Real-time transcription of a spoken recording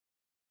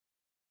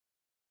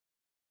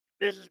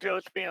This is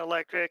Josephine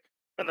Electric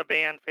from the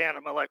band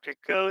Phantom Electric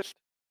Ghost,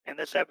 and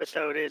this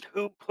episode is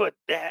Who Put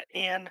That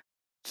In?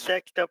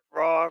 Sexed Up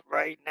Raw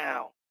Right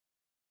Now.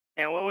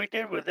 And what we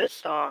did with this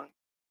song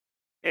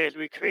is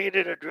we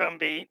created a drum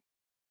beat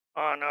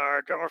on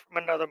our Drummer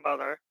from Another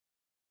Mother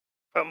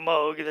from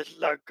Moog. This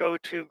is our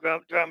go-to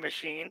drum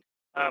machine.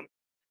 Um,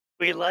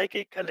 we like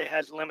it because it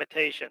has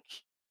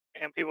limitations.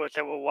 And people would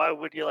say, well, why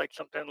would you like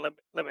something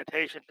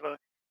limitations? Well,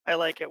 I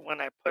like it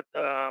when I put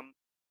the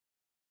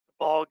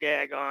ball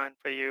gag on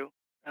for you.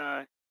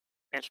 Uh,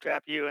 and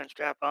strap you and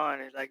strap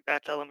on is like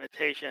that's a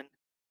limitation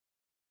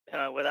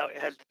without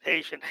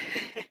hesitation.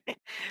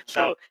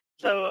 so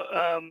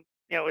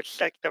it's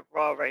sexed up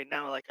raw right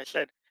now, like I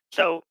said.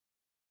 So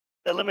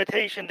the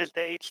limitation is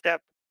the 8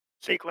 step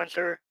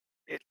sequencer.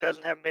 It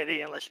doesn't have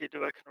MIDI unless you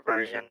do a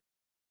conversion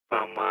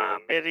from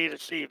MIDI to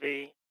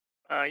CV.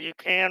 You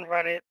can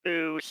run it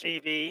through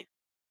CV,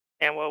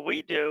 and what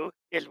we do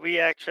is we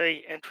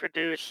actually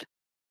introduce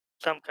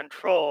some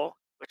control,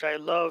 which I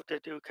love to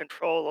do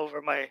control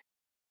over my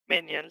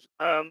minions.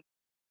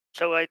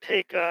 So I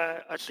take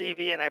a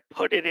CV and I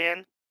put it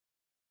in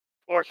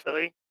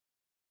forcefully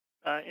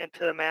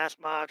into the mass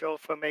module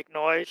for make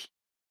noise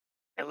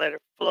and let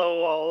it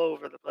flow all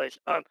over the place.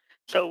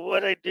 So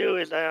what I do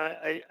is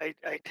I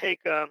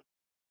take the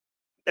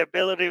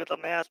ability with the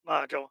mass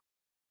module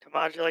to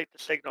modulate the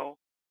signal,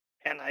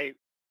 and I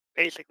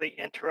basically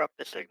interrupt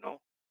the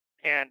signal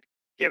and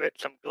give it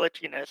some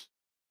glitchiness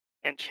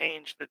and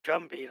change the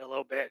drum beat a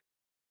little bit.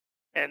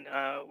 And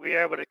we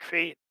are able to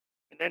create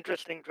an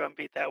interesting drum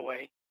beat that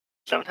way.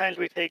 Sometimes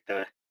we take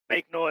the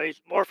make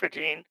noise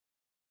morphogene,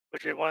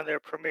 which is one of their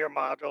premier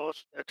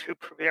modules. The two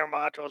premier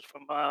modules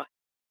from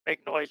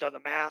Make Noise are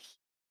the Mass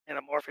and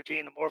the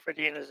Morphogene. The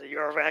Morphogene is a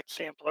Eurorack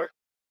sampler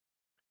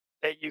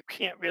that you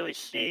can't really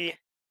see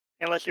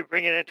unless you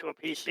bring it into a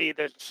PC.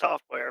 There's a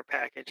software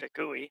package, a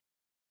GUI,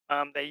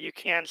 that you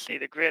can see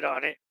the grid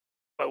on it.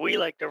 But we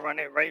like to run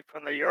it right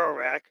from the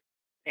Eurorack.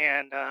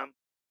 And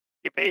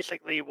you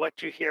basically,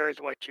 what you hear is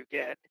what you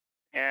get.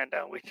 And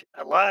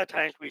a lot of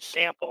times we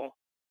sample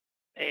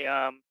a,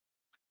 um,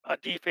 a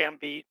DFAM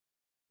beat,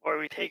 or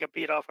we take a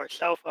beat off our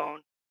cell phone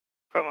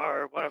from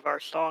our one of our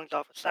songs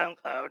off of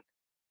SoundCloud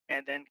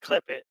and then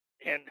clip it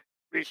and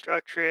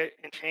restructure it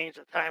and change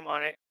the time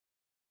on it.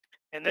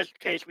 In this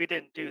case, we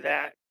didn't do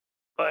that,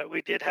 but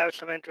we did have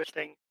some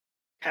interesting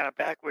kind of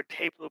backward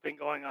tape looping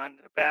going on in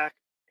the back.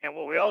 And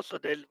what we also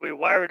did is we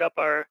wired up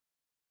our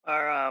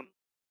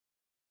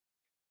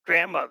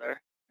grandmother,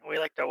 and we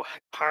like to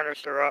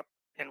harness her up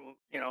and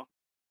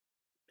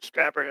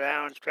strap her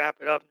down, strap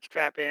it up, and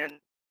strap in,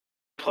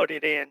 put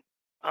it in.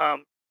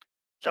 Um,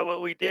 so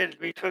what we did is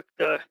we took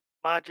the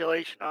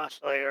modulation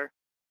oscillator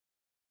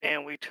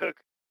and we took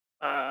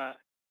uh,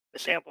 the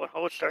sample and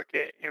hold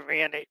circuit and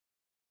ran it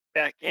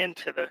back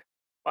into the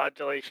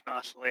modulation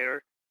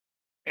oscillator,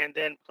 and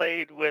then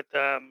played with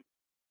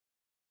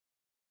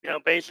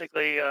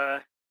basically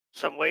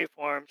some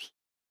waveforms,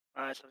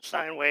 some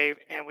sine wave,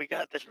 and we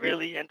got this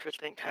really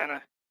interesting kind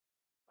of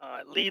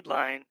lead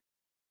line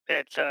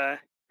that's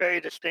very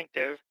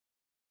distinctive.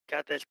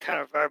 Got this kind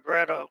of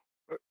vibrato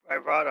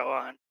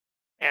on,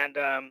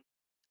 and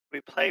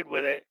we played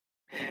with it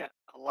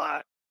a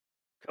lot.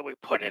 So we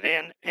put it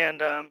in,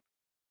 and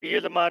we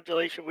use a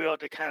modulation wheel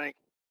to kind of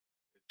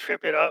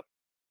trip it up.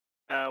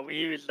 We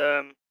use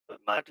the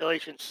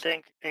modulation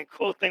sync, and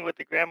cool thing with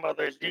the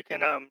grandmother is you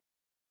can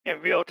in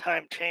real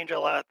time change a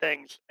lot of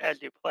things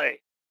as you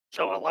play.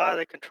 So a lot of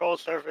the control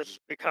surface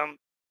become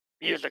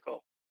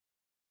musical.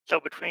 So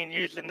between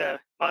using the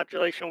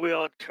modulation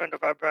wheel to turn the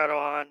vibrato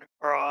on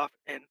or off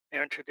and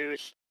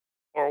introduce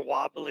more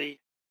wobbly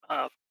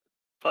uh,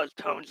 fuzz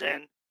tones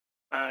in,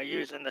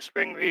 using the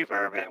spring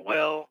reverb at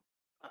will,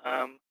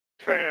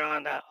 turning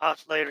on the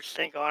oscillator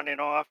sync on and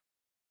off.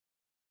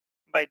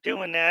 By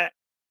doing that,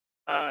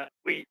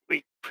 we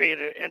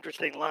created an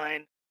interesting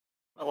line,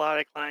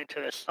 melodic line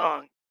to the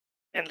song,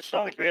 and the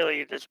song is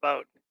really just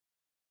about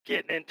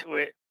getting into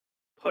it,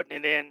 putting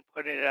it in,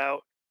 putting it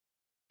out,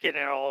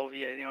 getting it all over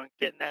you,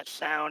 getting that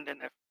sound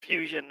and the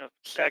fusion of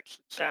sex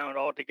and sound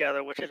all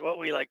together, which is what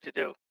we like to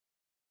do.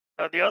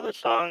 Now, the other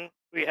song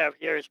we have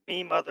here is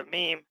 "Me Mother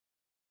Meme,"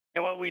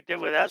 and what we did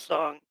with that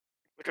song,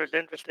 which was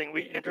interesting,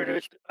 we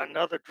introduced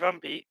another drum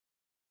beat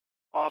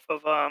off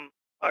of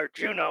our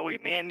Juno. We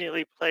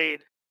manually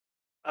played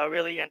a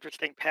really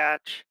interesting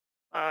patch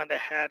that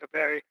had a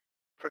very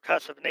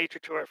percussive nature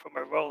to it from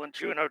a Roland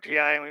Juno GI,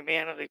 and we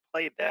manually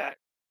played that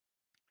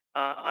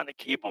on the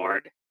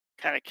keyboard,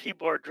 kind of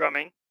keyboard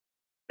drumming,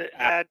 to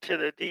add to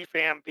the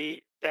DFAM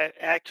beat that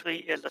actually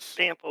is a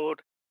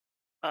sampled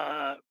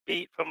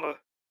beat from a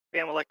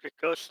Fam Electric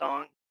Ghost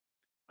song,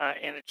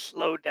 and it's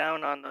slowed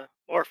down on the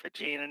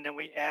Morphogene, and then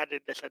we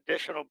added this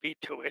additional beat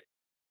to it.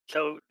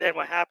 So then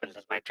what happens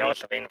is my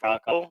Josephine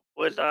vocal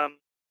was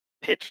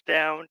pitched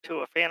down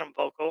to a phantom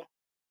vocal.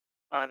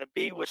 The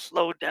beat was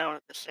slowed down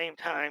at the same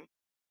time,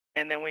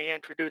 and then we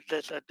introduced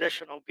this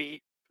additional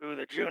beat through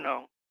the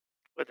Juno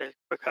with a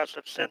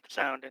percussive synth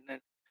sound, and then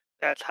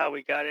that's how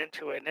we got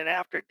into it. And then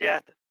after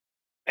death,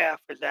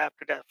 F is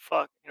after death,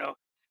 fuck,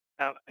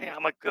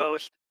 I'm a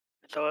ghost,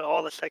 so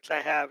all the sex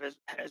I have is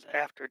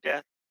after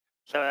death.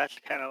 So that's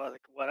kind of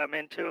like what I'm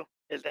into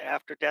is the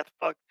after death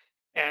fuck.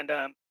 And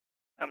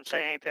I'm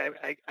saying that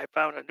I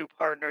found a new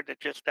partner that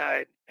just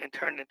died and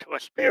turned into a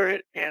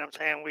spirit, and I'm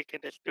saying we can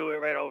just do it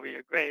right over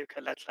your grave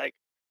because that's like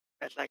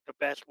the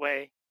best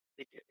way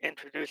to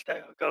introduce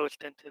the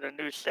ghost into the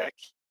new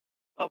sex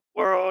of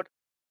world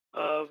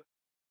of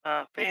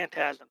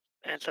phantasms.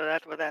 And so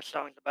that's what that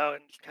song's about.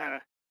 And it's kind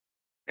of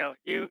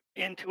you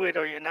into it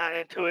or you're not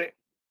into it.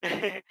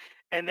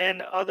 And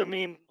then other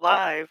meme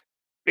live,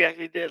 we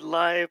actually did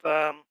live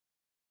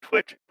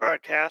Twitch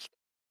broadcast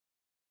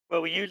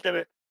where we used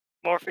a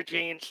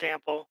Morphogene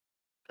sample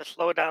to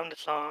slow down the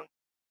song,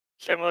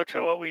 similar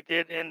to what we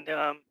did in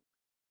the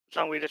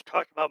song we just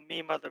talked about,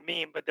 Meme Other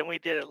Meme, but then we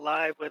did it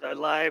live with a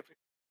live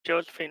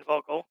Josephine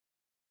vocal,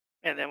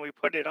 and then we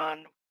put it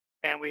on,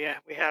 and we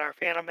had our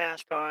Phantom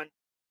mask on,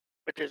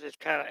 which is this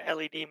kind of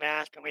LED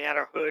mask, and we had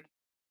our hood,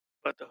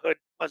 but the hood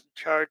wasn't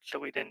charged, so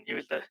we didn't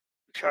use the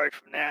charge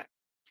from that.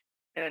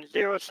 And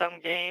Zero Sum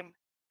Game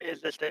is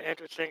just an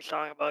interesting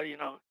song about,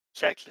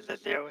 sex is a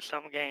zero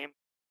sum game.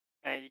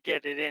 And you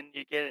get it in,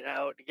 you get it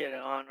out, you get it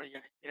on, or you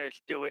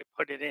just do it,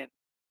 put it in.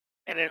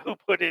 And then who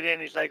put it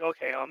in? He's like,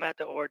 okay, I'm at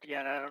the orgy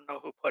and I don't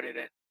know who put it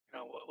in.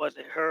 Was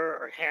it her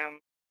or him,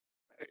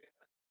 or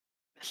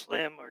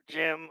Slim or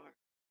Jim or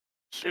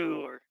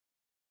Sue or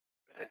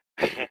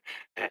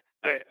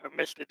or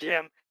Mr.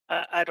 Jim?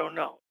 I don't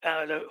know.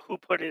 Who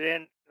put it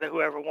in?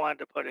 Whoever wanted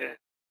to put it in.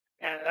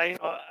 And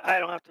I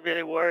don't have to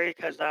really worry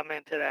because I'm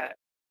into that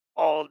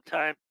all the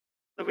time.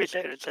 Like we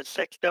said, it's a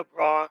sexed up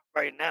raw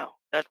right now.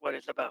 That's what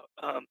it's about.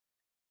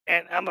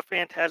 And I'm a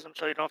phantasm,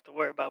 so you don't have to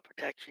worry about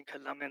protection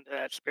because I'm into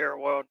that spirit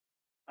world.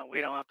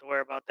 We don't have to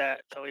worry about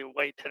that. So we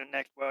wait to the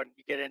next world and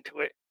you get into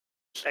it,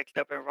 sexed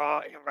up and raw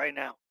and right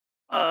now.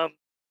 Um,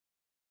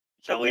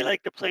 so we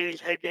like to play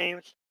these head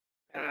games,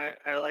 and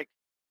I like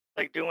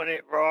doing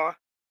it raw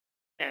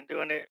and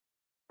doing it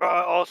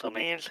raw also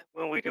means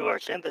when we do our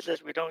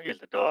synthesis, we don't use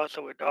the DAW,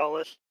 so we're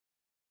DAWless.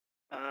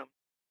 Um,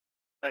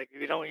 like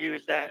we don't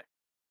use that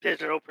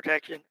digital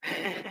protection.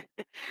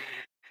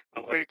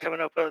 When we're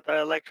coming up with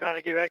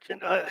electronic erection,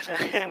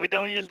 we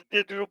don't use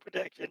digital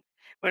protection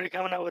when we're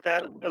coming up with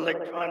that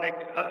electronic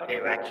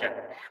erection.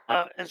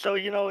 And so,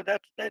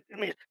 that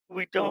means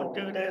we don't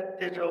do that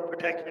digital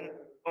protection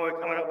when we're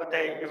coming up with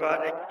that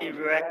erotic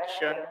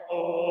erection.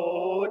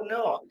 Oh,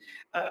 no.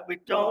 We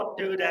don't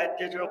do that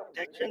digital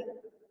protection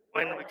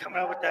when we're coming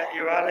up with that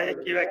erotic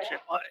erection.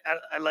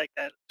 I like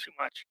that too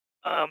much.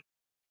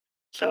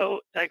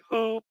 So, like,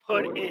 who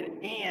put it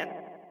in?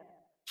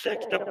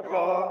 Sex the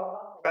raw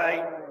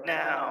right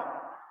now.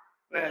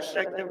 We're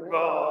sex the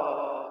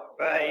raw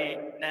right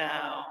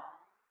now.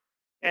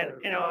 And,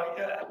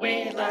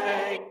 we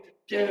like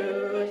to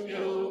do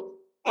you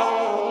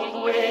all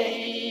the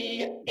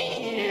way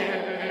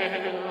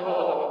in.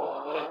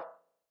 Oh,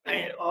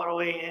 and all the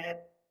way in.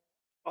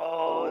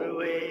 All the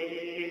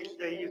way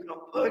so you can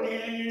put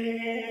it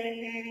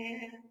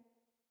in.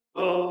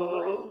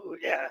 Oh,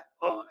 yeah.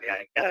 Oh, yeah.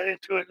 I got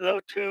into it a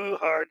little too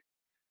hard.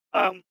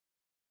 Um,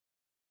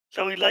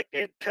 So we'd like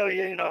to tell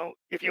you,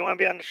 if you want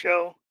to be on the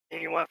show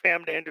and you want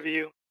Fam to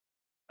interview,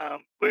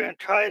 we're going to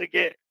try to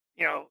get,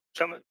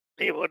 some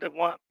people that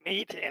want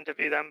me to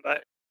interview them,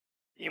 but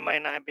you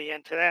might not be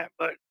into that,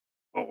 but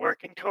we're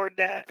working toward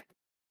that.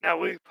 Now,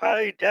 we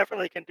probably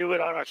definitely can do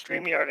it on our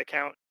StreamYard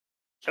account.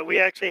 So we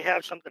actually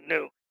have something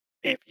new.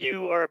 If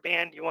you are a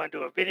band, you want to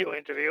do a video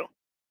interview,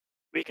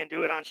 we can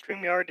do it on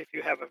StreamYard if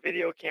you have a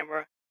video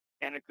camera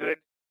and a good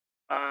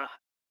uh,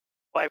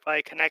 Wi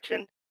Fi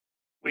connection.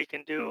 We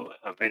can do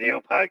a video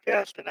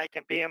podcast and I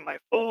can be in my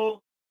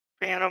full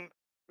Phantom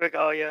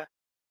regalia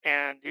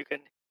and you can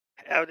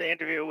have the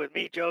interview with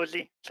me,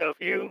 Josie. So if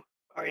you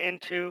are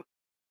into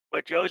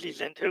what Josie's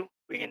into,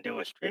 we can do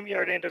a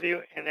StreamYard interview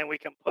and then we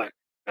can put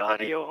the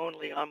audio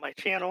only on my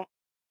channel.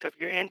 So if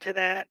you're into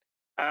that,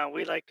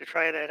 we'd like to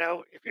try that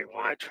out. If you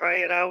want to try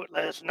it out,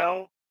 let us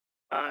know.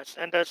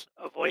 Send us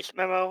a voice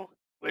memo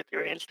with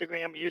your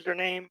Instagram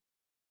username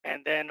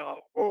and then,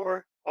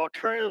 or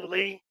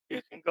alternatively,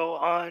 you can go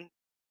on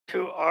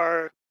to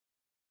our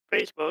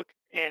Facebook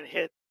and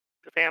hit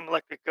the Fam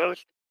Electric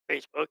Ghost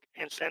Facebook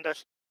and send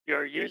us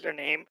your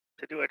username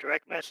to do a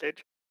direct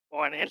message.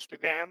 Or on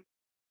Instagram,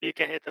 you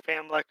can hit the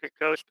Fam Electric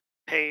Ghost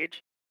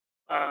page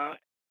uh,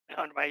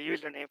 under my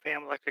username,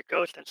 Fam Electric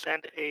Ghost, and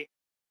send a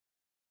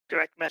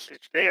direct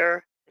message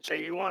there and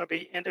say you want to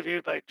be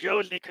interviewed by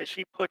Josie because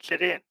she puts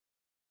it in.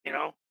 You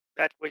know,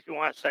 that's what you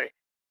want to say.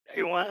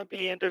 You want to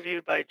be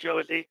interviewed by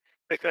Josie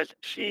because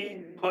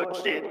she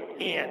puts it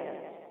in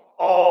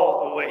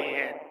all the way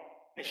in,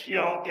 and she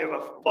don't give a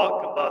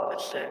fuck about the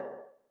set.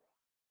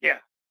 Yeah,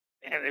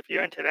 and if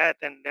you're into that,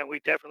 then we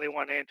definitely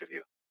want to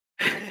interview.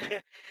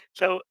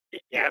 So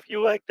yeah, if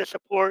you like to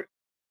support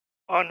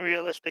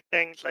unrealistic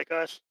things like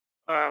us,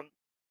 um,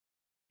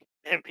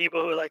 and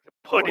people who like to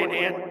put it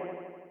in,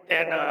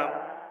 then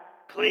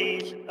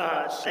please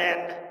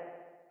send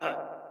uh,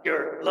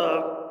 your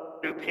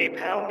love through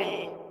PayPal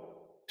me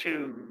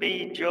to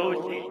me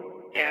Josie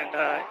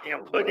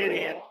and put it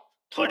in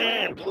Put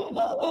in.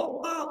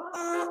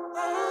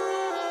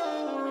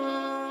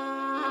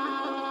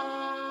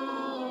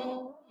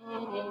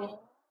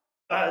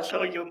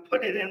 So you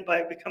put it in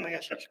by becoming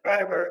a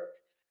subscriber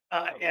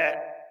at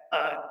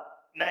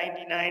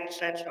 99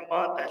 cents a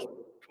month. That's $12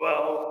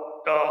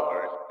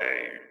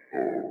 a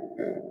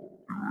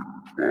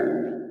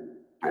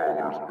 $12 a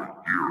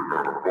year,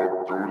 not a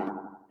month,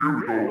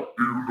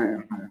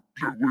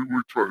 Josie.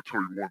 Wait, try to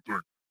tell you one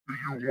thing. If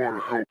you want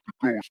to help the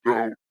ghost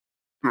out,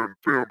 then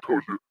fam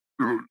tells you,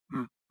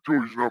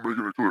 Josie's not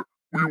making it clear.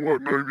 We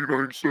want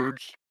 99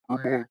 cents per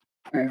month,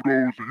 $12 a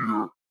year,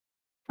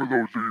 for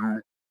those of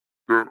you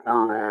that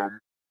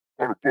are on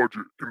a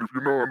budget. And if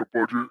you're not on a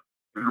budget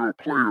and you're a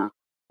player,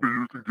 then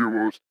you can give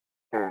us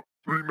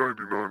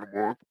 $3.99 a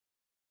month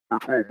for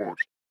 12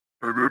 months.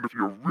 And then if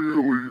you're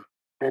really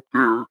up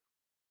there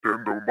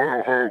in the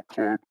Mile High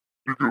Club,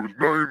 you give us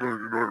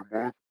 $9.99 a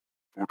month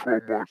for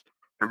 12 months.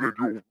 And then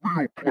you're a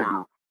real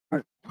player, a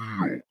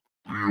real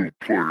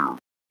player,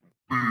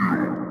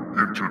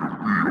 into the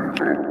real.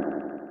 So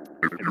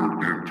if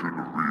you're into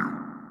the real,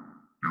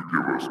 you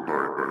give us $9.99 a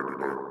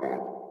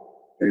month.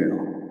 Or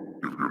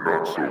if you're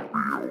not so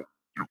real,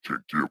 you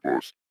can give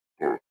us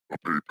a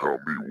PayPal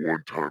Me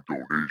one-time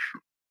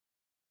donation.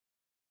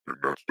 And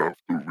that's not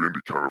through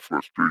any kind of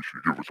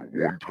frustration. Give us a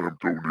one-time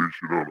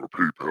donation on our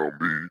PayPal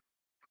Me,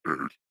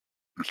 and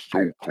it's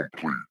so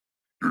complete.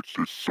 It's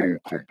just so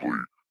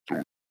complete.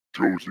 So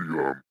Josie,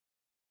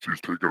 she's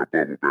taking a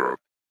bubble bath,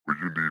 but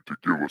you need to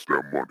give us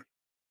that money.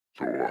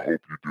 So I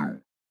hope you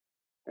do,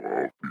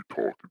 or I'll be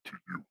talking to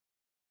you.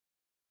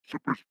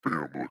 Sippers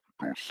family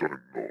go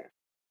signing off.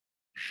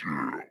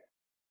 Yeah.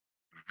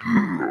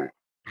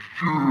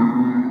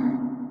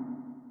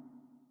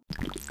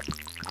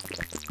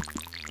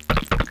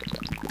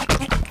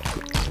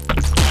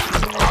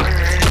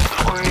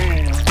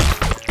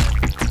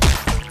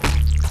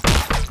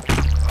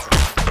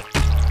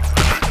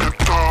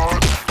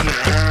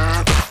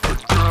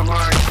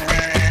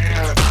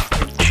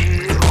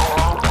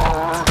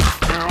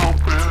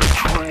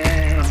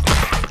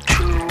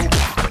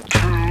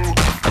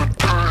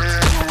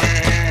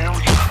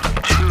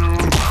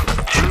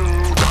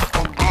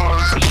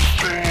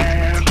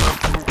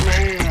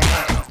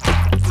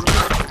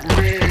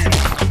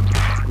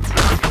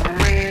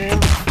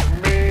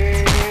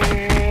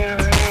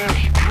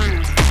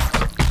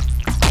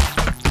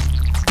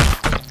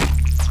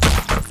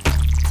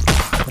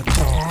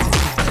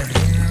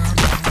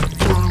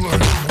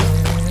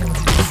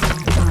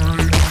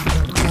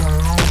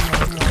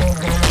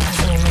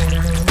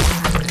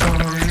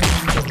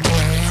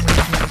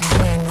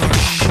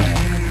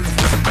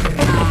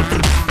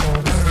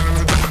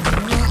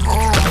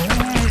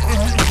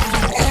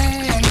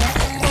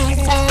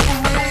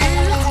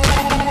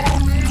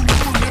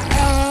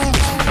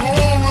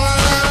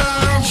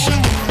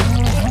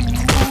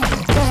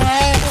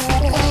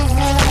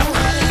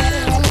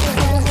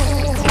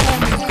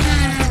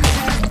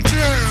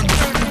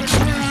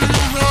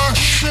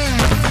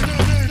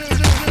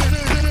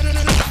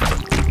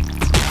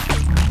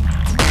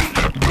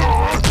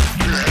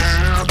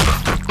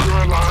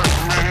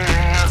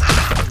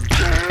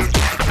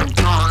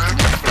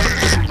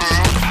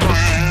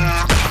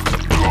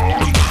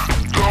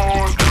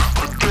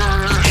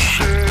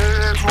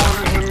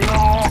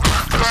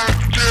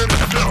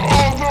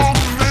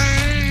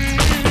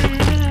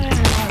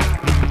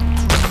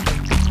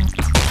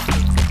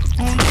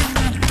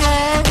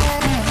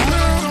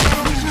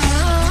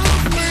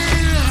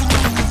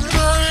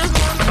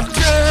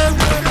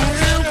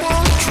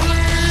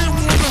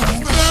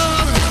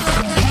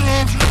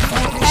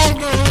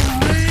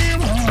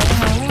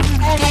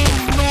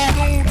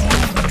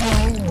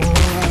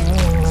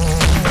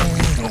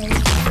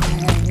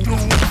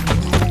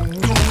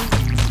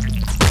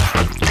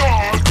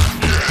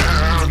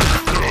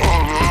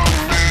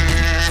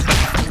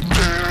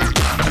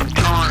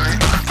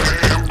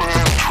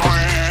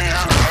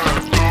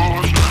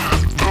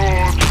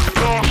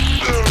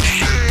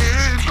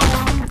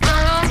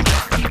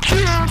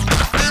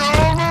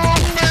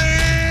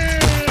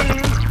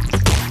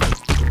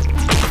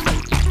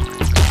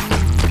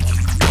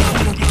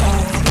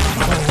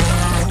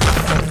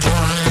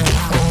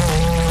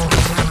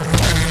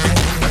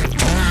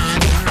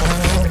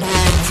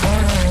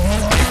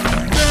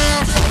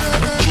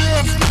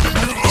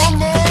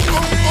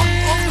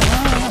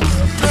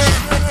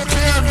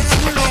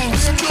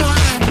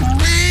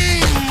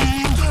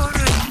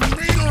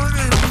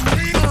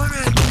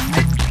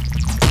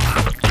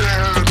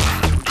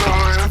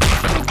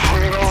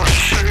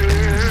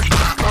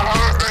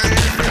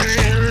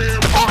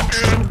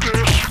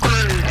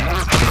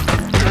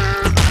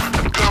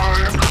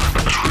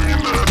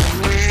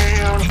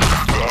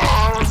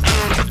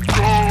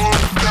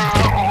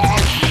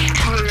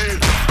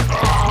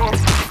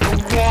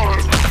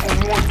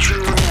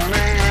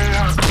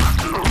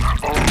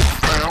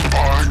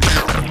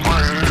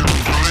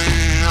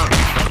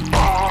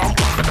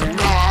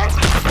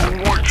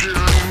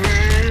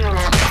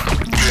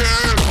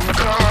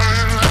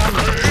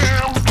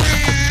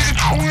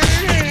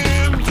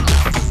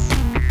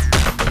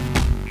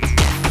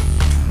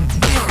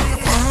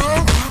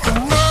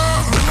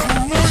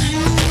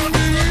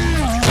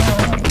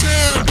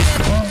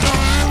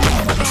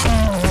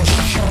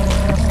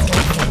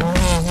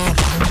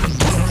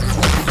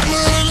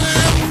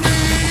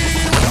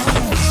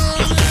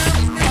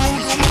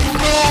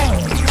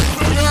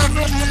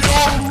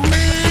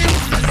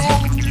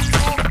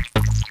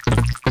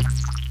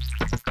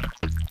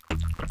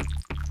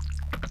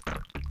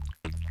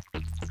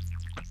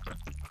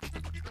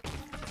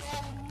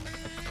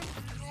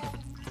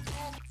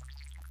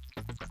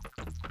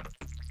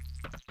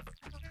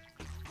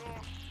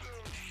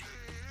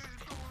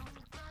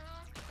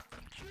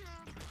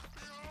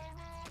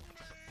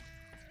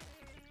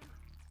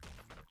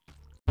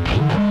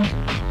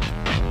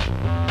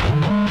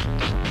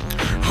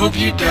 Hope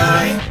you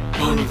die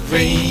on a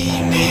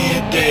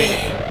rainy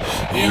day.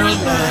 Your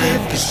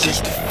life is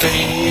just a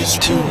phase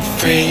to a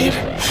fade.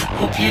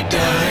 Hope you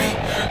die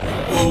in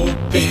an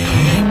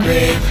open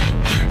grave.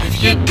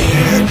 If you're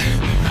dead,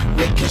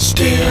 we can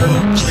still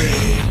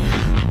play.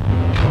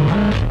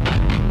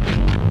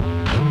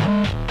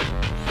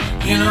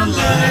 Your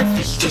life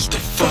is just a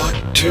fuck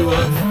to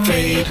a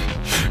fade.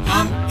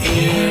 I'm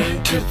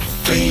into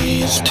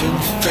phase to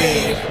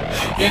fade.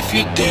 If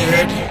you're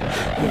dead,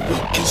 we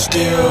can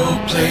still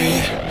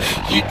play.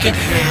 You can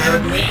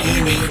have me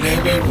any and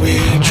every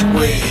which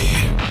way.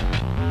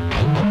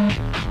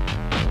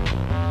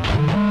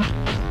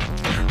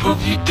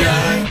 Hope you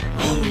die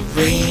on a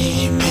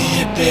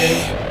rainy day.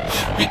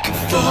 We can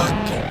fuck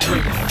until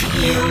you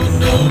feel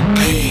no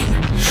pain.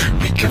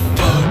 We can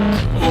fuck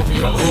over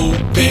your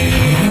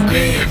open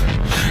grave.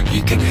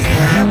 You can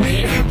have me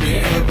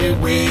every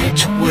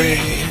which way.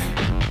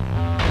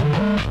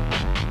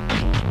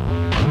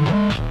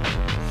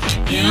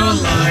 Your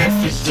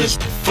life is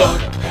just a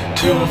fuck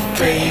to a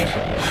fade.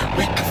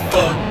 We can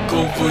fuck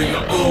over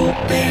your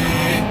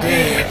open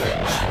grave.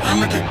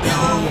 I'm into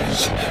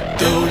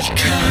those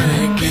kind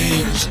of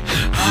games.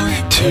 I'm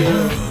into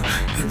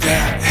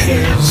that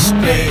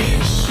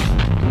headspace.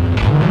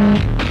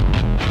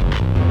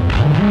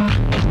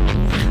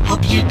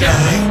 Hope you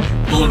die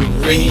on a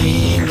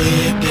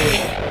rainy day.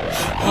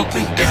 Hope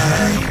we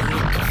die. We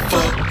can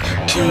fuck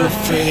to a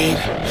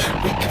fade.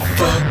 We can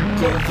fuck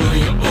over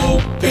your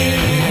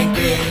open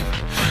grave.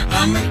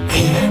 I'm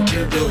into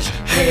those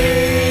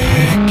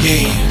head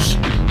games.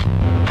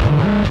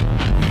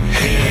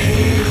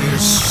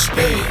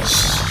 Headspace.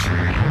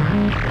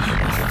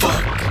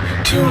 Fuck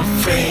to a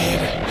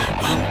fade.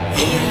 I'm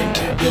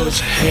into those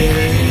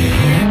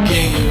head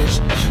games.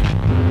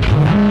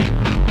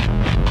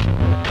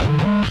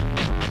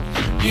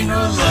 You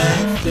know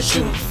life is a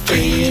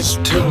phase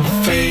to a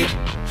fade.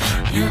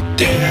 You're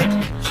dead,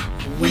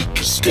 we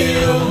can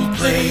still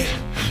play.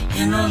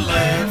 You know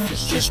life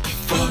is just a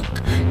fuck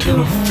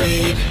to a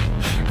fade.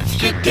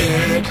 If you're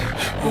dead,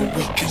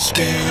 we can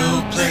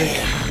still play.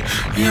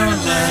 Your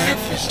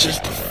life is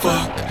just a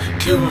fuck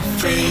to a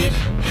fade.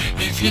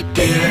 If you're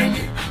dead,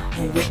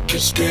 we can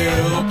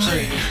still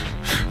play.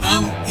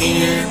 I'm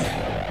in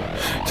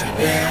to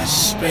that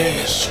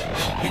space.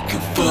 You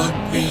can fuck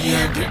me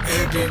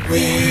every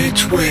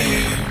which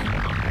way.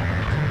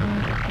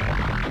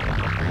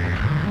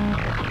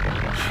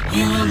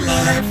 Your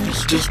life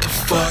is just a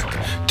fuck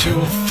to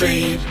a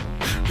fade.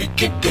 We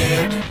get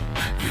dead,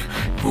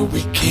 but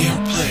we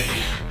can't play.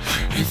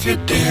 If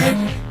you're dead,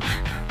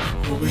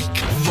 we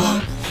can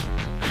fuck.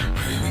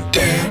 We're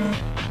dead,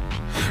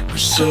 we're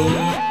so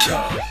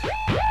tough.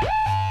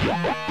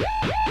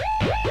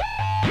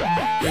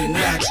 And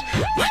that's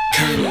my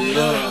kind of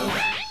love.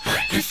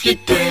 If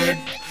you're dead,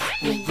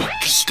 we can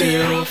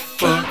still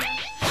fuck.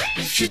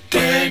 If you're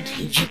dead,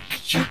 you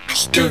can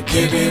still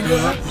get it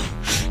up.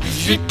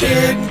 If you're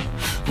dead,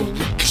 we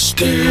can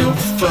still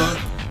fuck.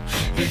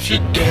 If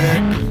you're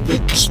dead, we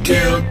can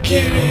still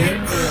get it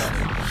up.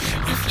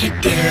 If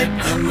you're dead,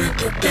 I'm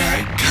into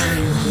that kind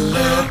of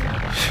love.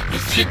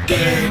 If you're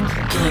dead,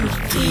 you're gonna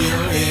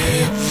feel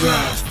it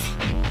rough.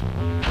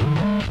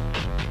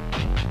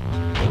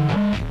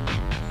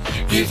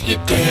 If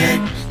you're dead,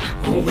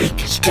 we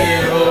can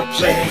still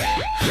play.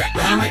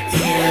 I'm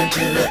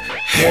into the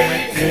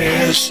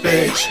head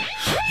space.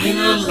 You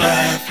know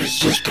life is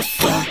just a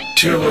fuck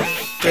to a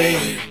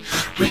fade.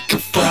 We can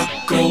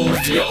fuck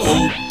over your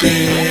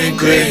open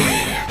grave.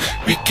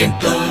 We can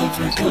love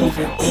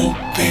over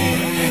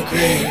open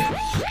grave.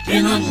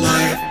 You know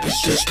life is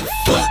just a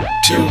fuck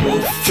to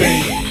a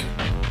fade.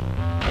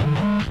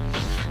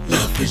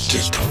 Love is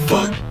just a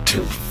fuck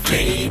to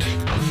fade.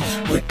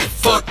 We can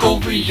fuck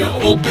over your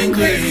open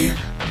grave.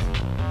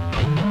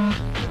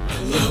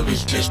 Love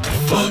is just a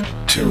fuck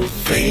to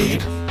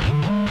fade.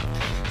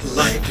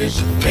 Life is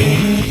a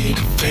fade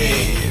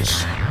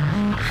phase.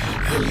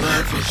 Your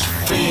life is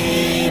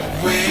fade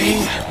away.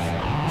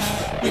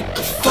 We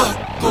can fuck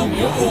on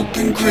your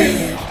open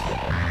grave.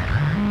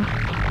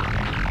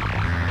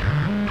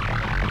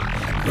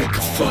 We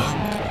can fuck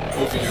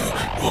over your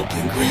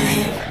open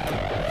grave.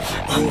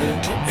 I'm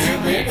into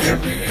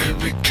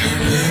every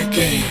kind of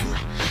game.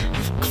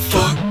 We can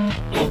fuck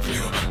over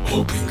your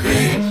open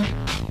grave.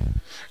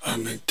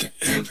 I'm into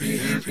every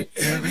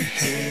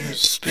head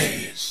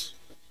space.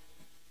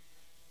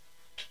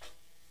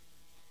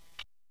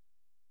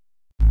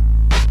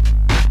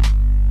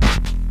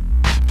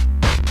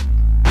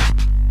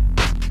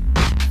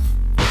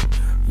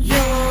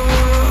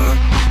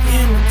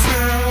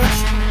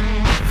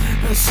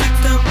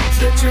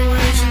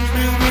 Situations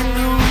never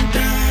knowing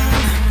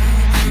down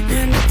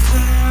in the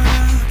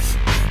clouds,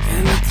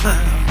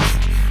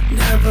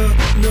 never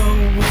know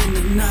when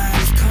the night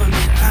is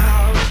coming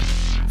out.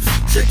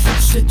 Sexy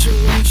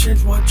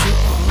situations, what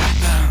you're all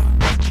about.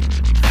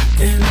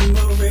 In the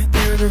movie,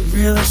 they're the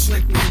realest,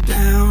 slick me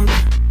down.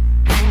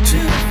 2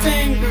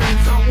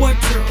 fingers on what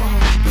you're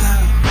all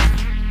about.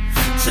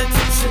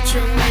 Sexy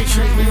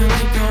situations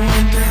really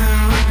going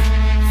down.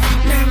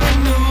 Never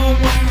know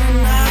when the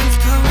night's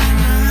coming.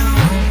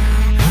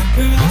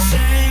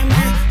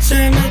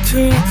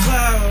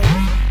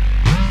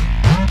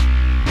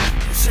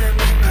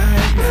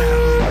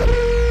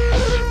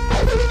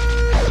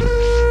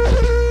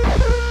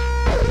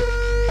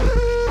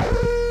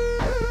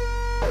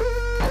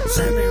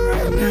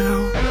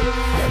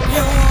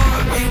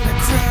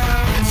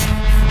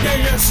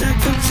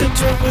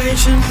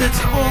 situations,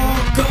 it's all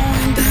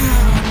going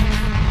down.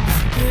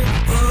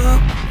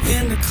 Up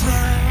in the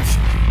clouds,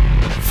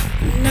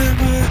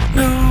 never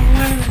know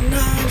when the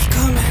night's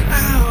coming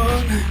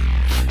out.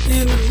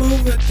 In the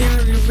movie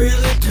theater, you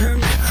really turn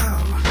me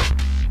out.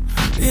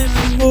 In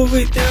the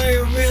movie theater,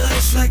 you really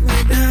slack me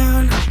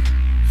down.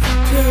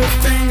 Two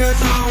fingers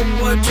on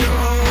what you're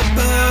all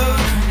about.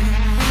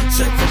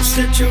 Second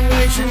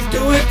situations,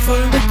 do it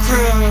for the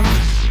crowd.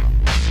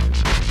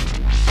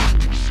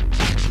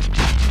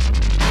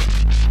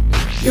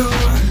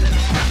 You're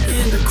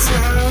in the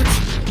crowd.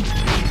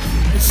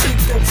 The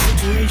second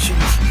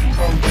situations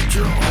are what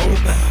you're all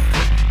about.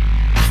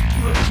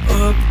 You're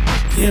up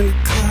in the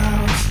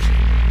clouds.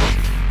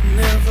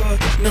 Never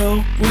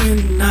know when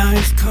the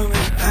night's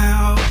coming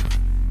out.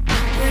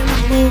 In the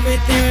movie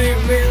theater, you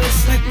really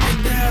slack me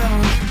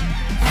down.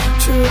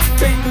 Two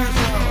fingers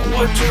are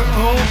what you're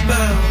all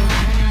about.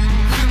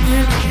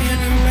 In the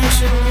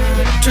intermission, you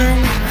turn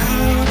me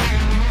out.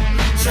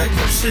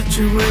 Second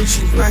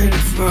situation right in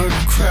front of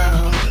the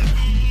crowd.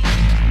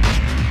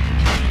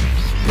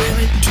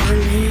 Really turn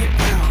me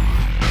out.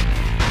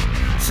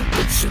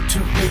 Second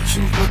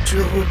situation, what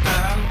you're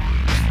about.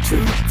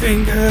 Two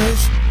fingers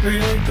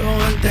really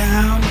going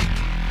down.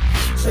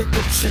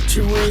 Second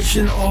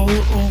situation all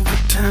over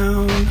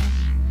town.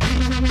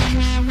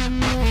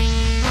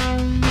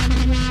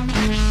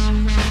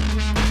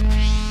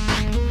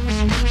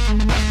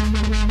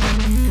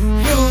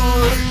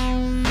 You're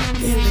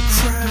in the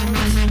crowd.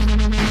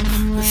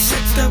 The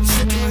sixth up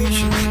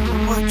situation is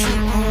what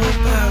you're all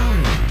about.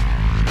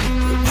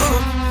 You're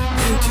up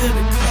into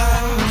the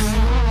clouds.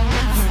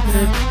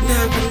 You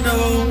never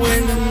know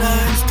when the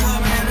night's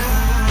coming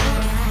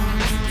out.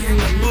 In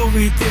the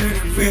movie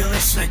theater, really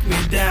slack me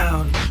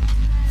down.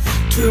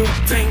 Two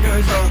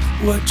fingers are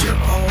what you're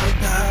all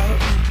about.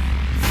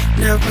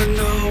 Never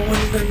know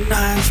when the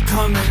night's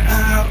coming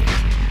out.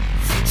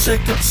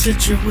 Second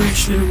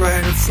situation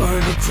right in front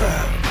of the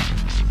crowd.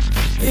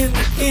 In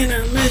the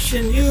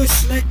intermission, you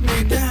slack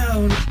me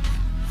down.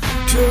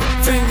 Two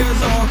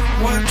fingers are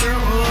what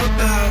you're all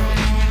about.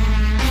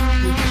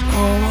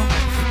 All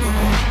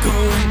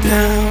going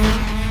down.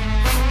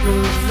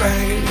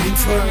 Right in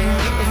front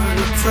of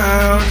the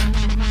crowd.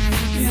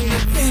 In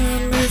the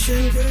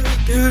intermission, you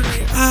dirty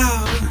me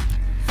out.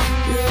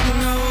 You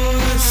know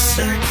it's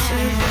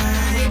sexy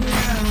right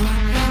now.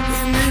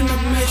 In the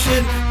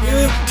intermission, you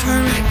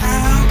turn me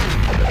out.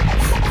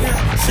 Yeah,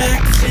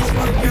 sex is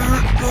what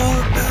you're all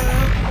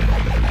about.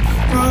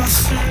 Raw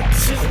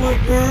sex is what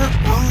we're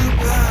all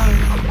about.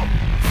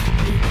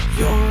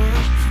 You're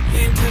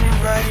into it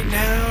right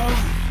now.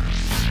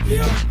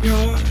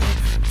 You're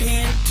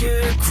into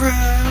the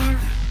crowd.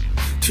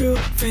 Two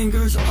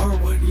fingers are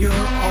what you're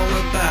all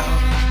about.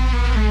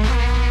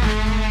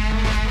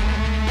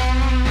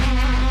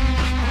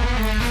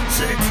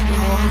 Sex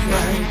raw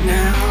right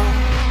now.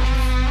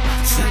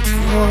 Sex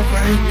raw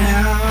right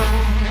now.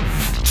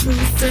 Two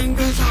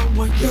fingers are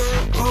what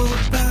you're all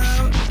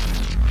about.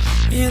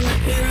 In the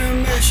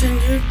intermission,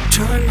 you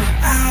turn me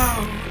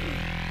out.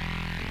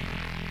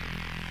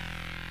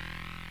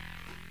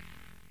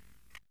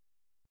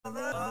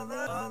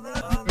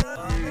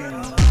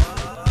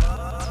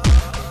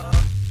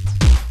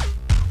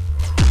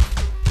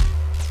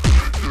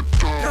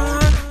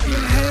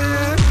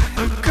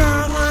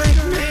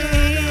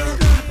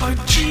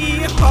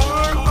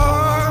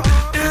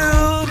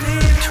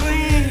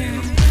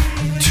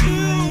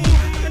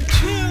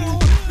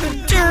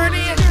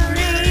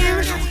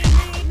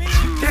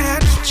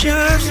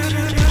 Just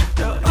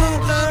the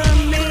other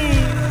me.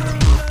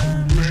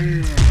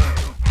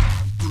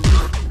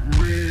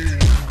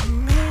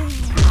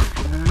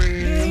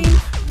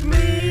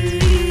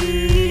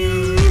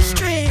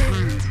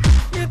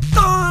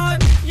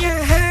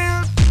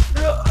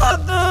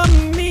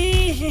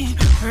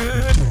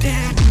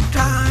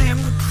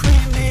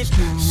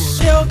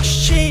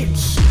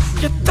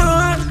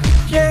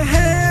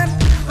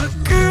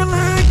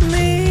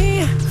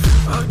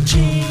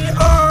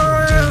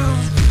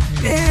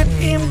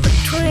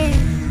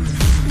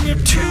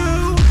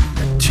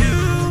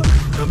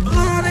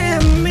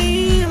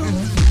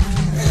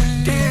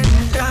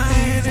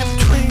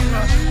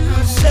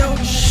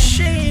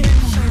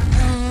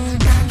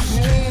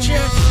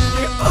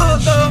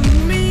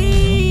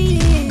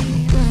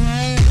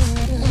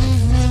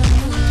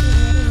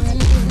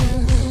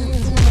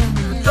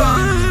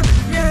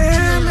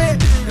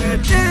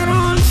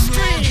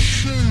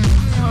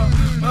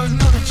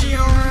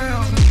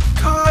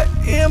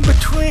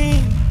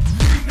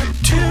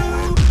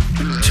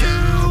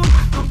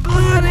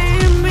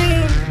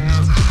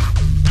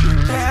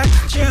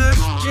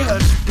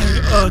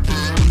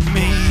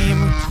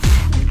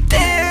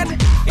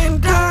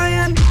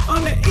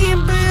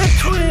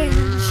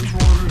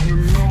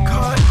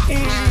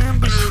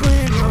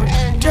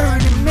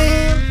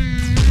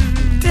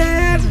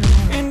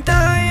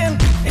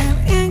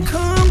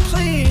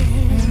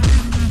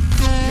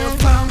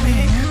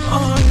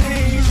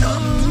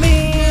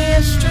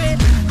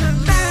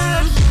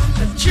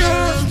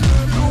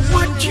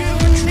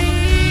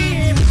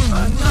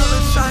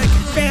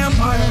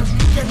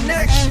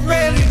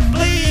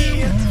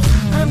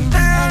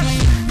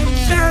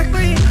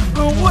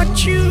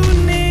 what you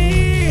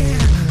need.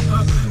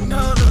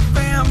 Another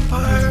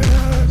vampire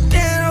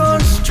dead on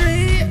the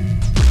street.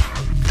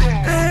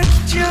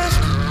 That's just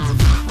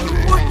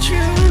what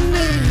you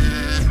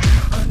need.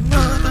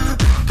 Another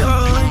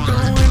dolly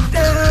going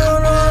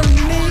down on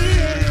me.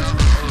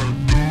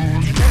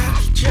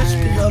 That's just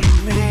the other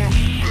me.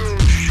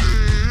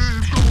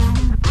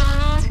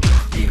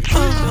 The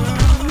other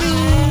me.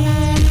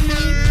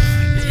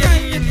 Yeah,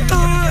 you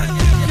thought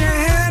you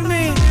had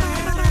me.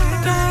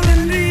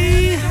 Darling me.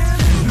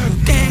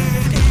 Dead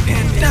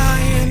and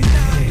dying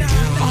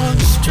on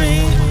the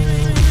street.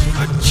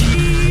 A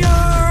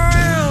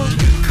GRL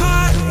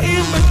caught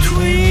in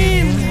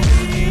between.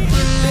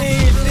 They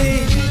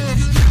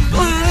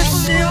blind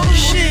silk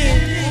shit.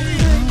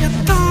 You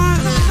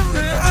thought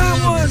that I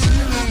was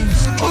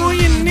all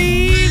you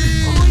need,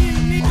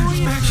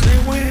 especially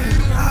when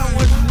I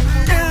was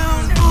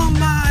down on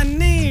my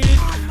knees.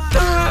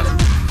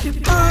 You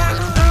thought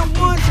I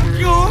was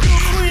your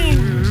queen.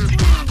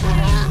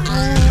 Oh,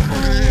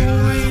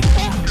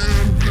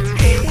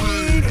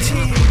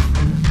 18,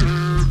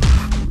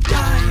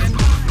 dying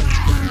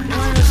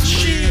on the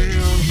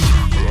sheets.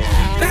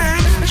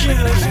 That's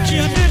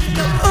just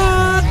the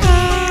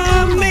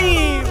other me.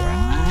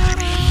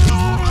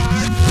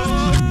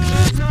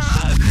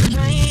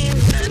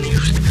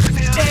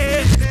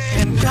 Dead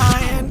and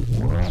dying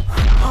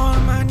on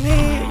my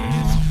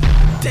knees.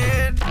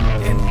 Dead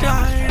and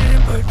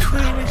dying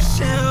between the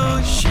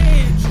cell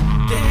sheets.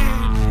 Dead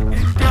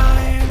and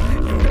dying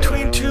in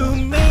between two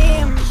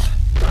memes.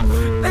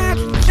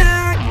 That's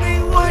exactly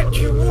what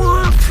you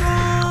want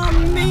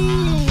from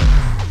me.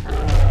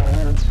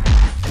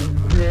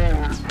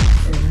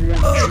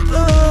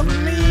 Other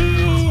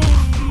me.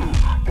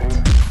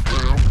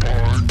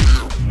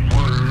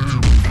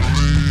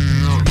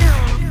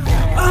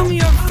 I'm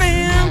your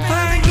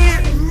vampire,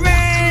 get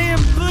ready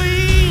to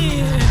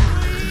bleed.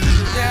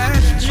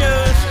 That's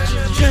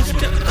just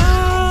the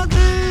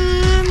other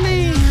me.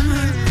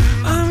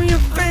 I'm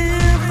your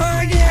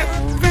vampire, get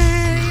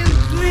ready to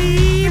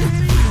bleed.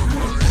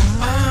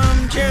 I'm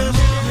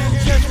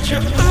just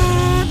your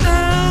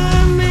other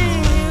me.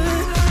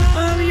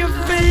 I'm your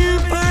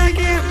vampire,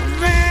 get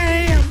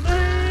ready to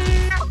bleed.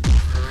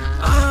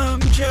 I'm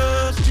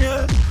just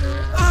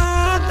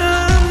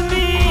other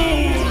me.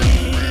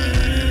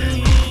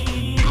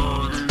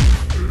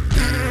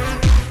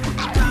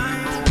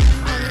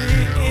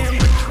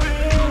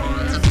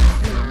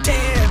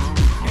 Dead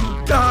and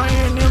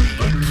dying in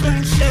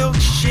between silk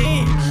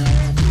sheets.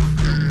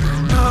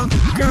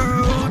 Another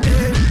girl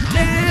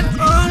dead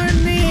on her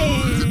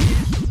knees.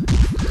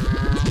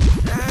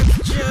 That's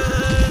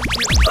just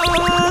the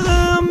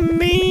other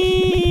me.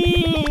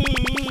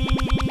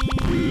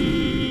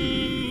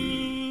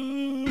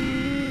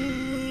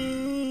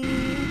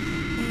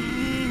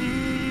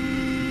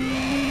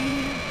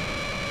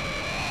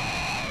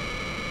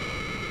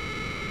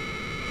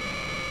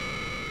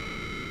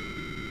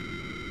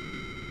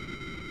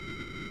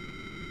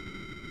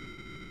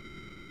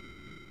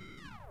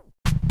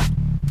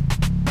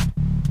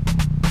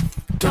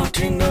 Don't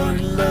you know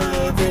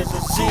love is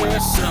a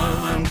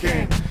zero-sum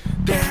game?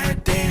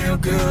 That damn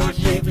girl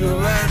leave you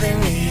right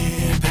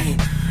in pain.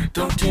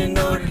 Don't you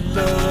know that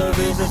love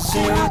is a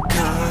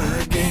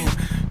zero-card game?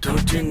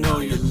 Don't you know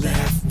you're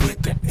left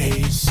with the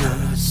ace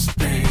of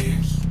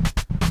spades?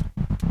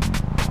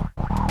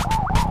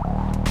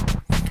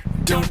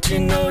 Don't you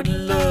know that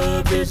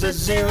love is a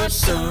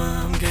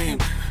zero-sum game?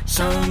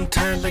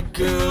 Sometimes the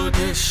girl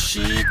that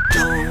she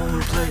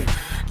don't play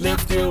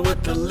left you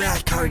with the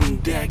last card in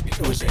deck. It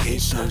was the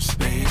ace of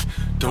spades.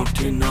 Don't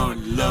you know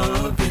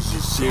love is a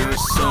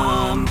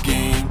zero-sum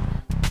game?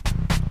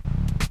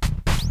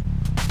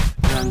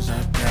 Runs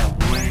up that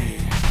way.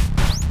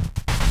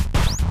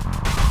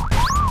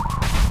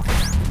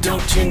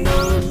 Don't you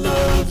know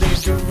love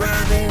leaves you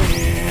writhing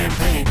in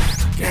pain?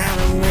 Got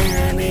a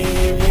man,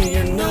 even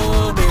you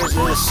know there's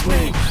a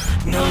snake.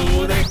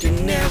 Know that you're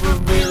never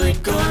really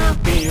gonna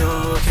be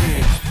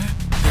okay.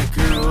 That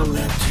girl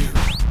left you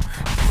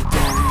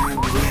that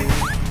way.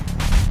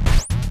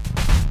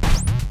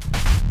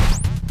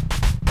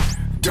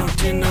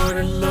 Don't you know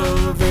that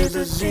love is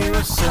a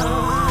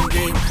zero-sum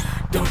game?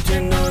 Don't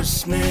you know the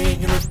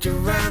snake left you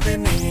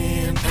writhing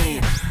in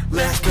pain?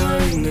 Last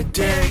card in the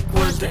deck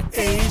was the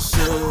ace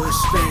of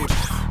spades.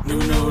 You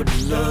know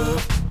that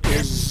love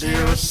is a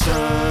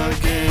zero-sum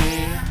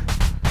game.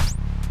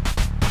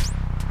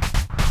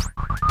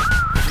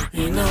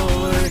 You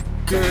know that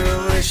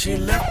girl, she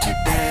left you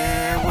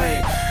that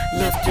way.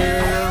 Left you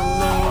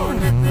alone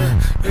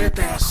with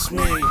that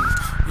snake.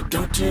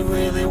 Don't you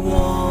really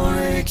want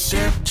to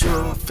accept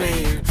your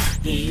fate?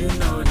 You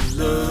know that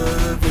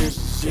love is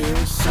a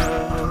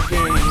zero-sum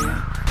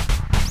game.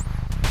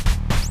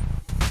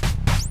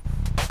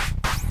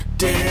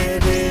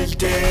 Dead is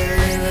dead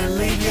and I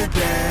leave you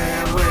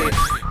that way.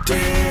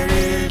 Dead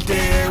is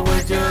dead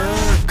with your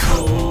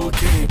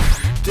cocaine.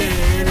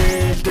 Dead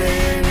is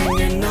dead and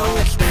you know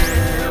it's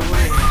that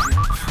way.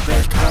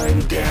 That's card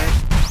and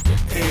death, the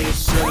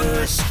ace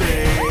of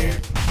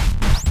spades.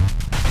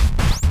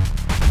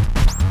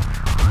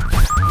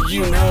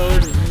 You know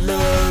that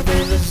love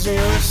is a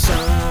zero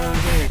sum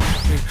game.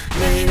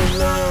 Lady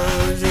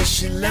loves if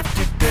she left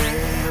it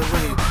that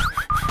way.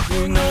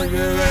 You know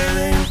you're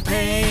really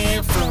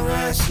paying for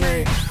us,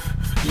 mate.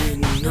 You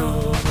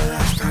know the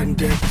last time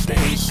Dick was the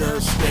ace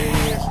of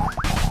spades.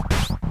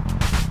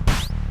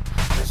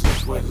 That's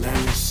just what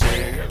Lenny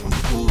said.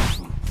 Ooh,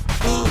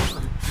 ooh.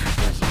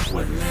 That's just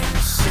what Lenny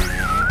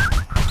said.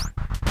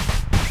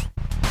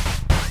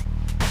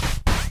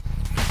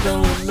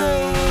 No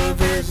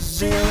love is a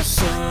zero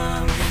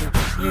sum game.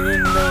 You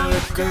know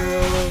the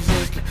girls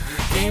is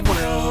game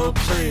well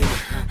played.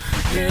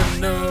 You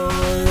know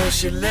that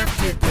she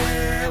left it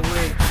that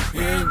way,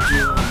 and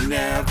you'll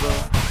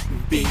never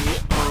be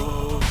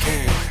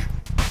okay.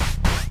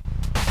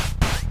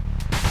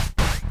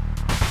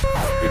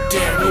 Your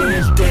daddy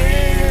is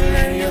dead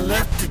and you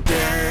left it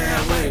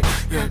that way.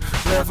 You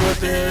left with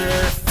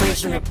their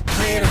face and a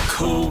plate of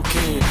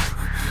cocaine.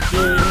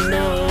 You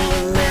know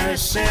that I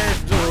said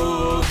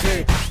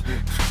okay.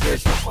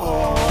 It's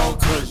all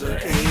cause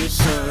of ace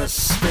of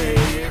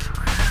spades.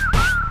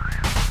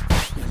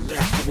 You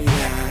left me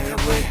that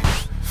way.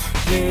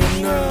 You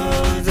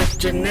know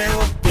that you'll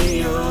never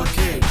be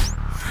okay.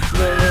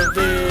 Love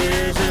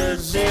is a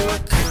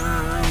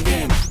zero-sum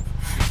game.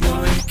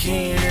 No, you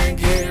can't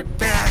get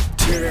back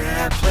to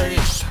that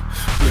place.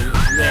 You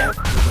left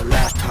for the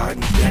last time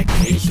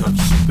decades of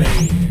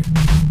spades.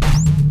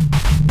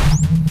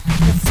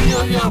 You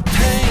feel your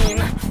pain.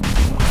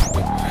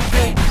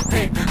 Hey,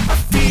 hey, I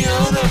feel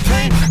the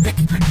pain.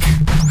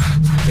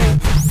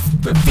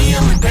 But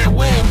feeling that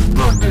way,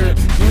 brother.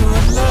 Your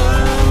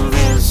love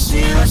is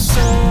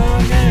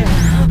zero-sum game.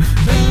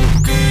 The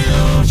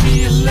girl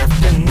she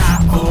left and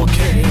not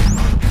okay.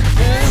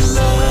 In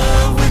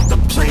love with the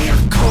plate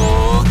of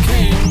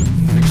cocaine.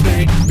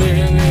 Snake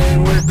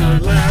banging with the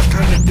last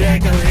kind of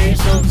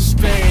decades of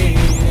spades.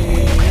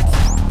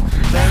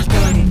 Last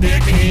kind of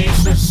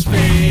decades of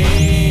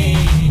spades.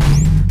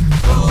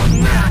 Oh,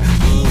 nah,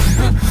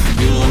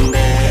 you'll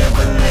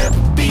never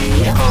be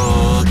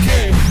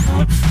okay.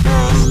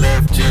 Girl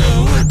left you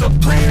with a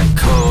plate of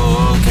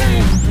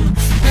cocaine.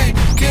 Hey,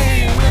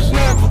 game is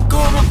never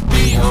gonna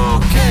be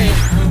okay.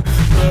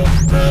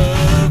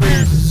 Love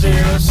is a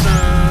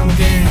zero-sum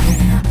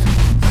game.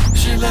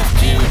 She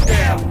left you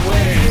that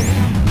way.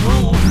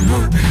 Ooh,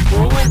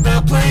 with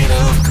a plate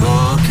of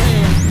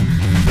cocaine.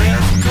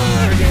 That's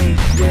good in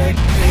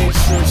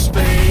decades of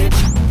space.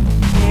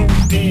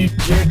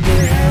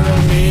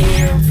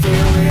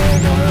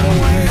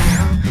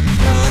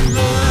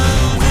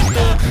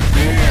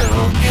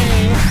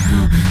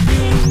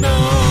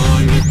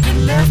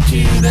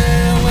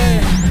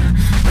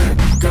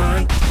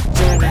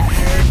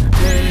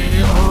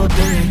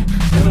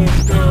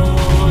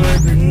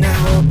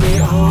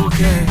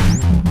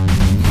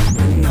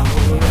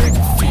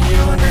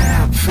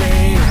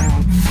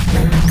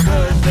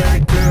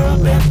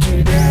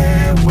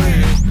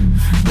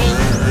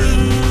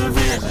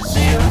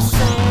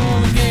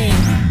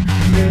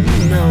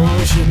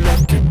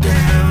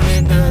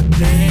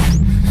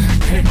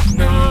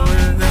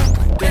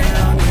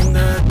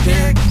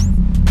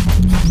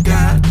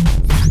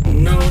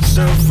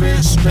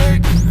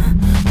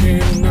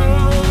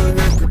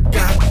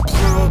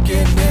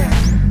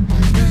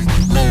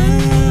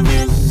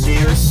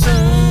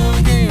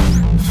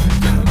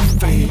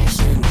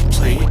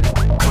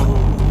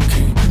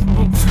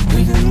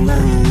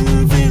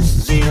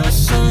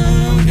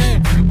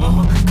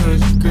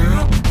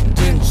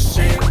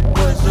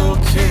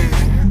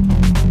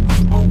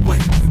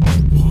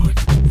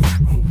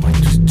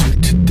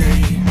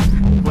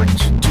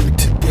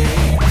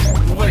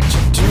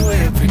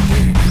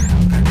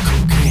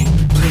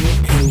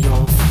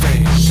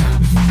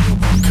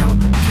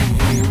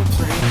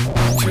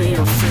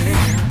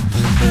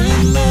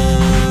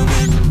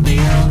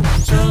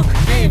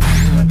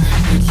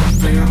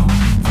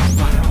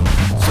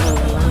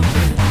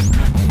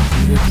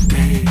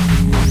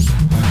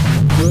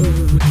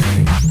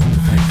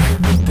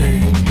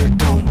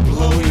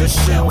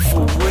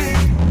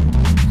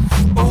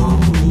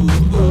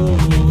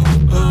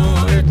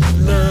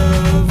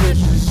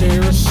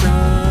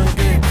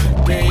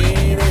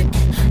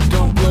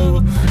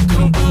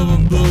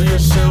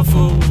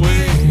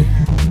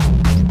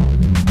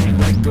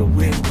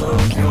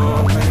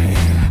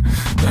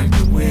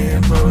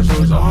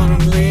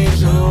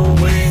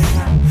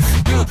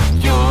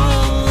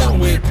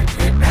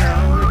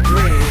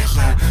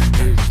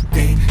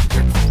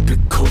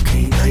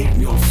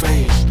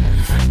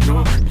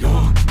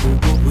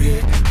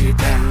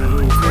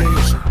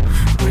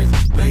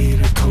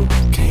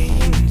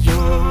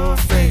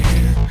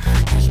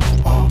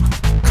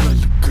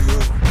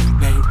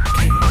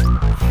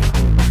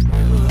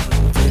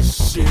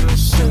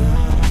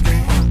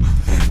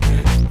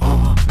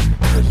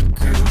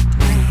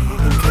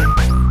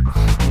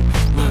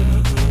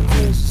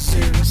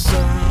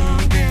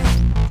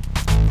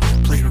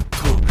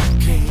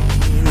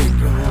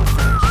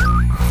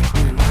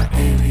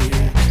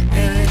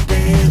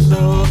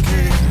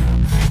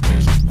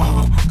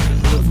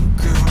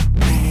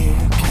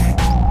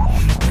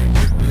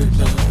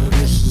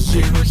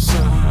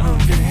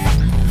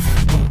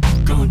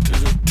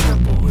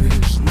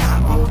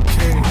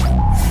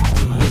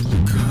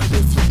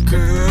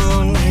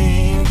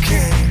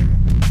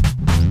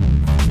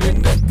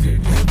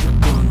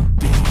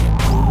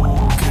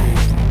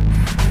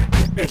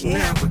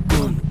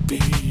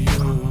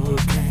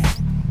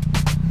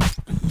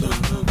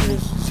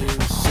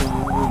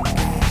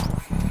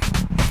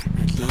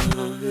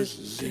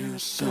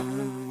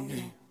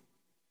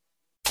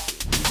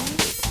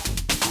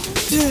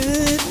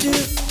 do,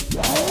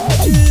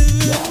 do.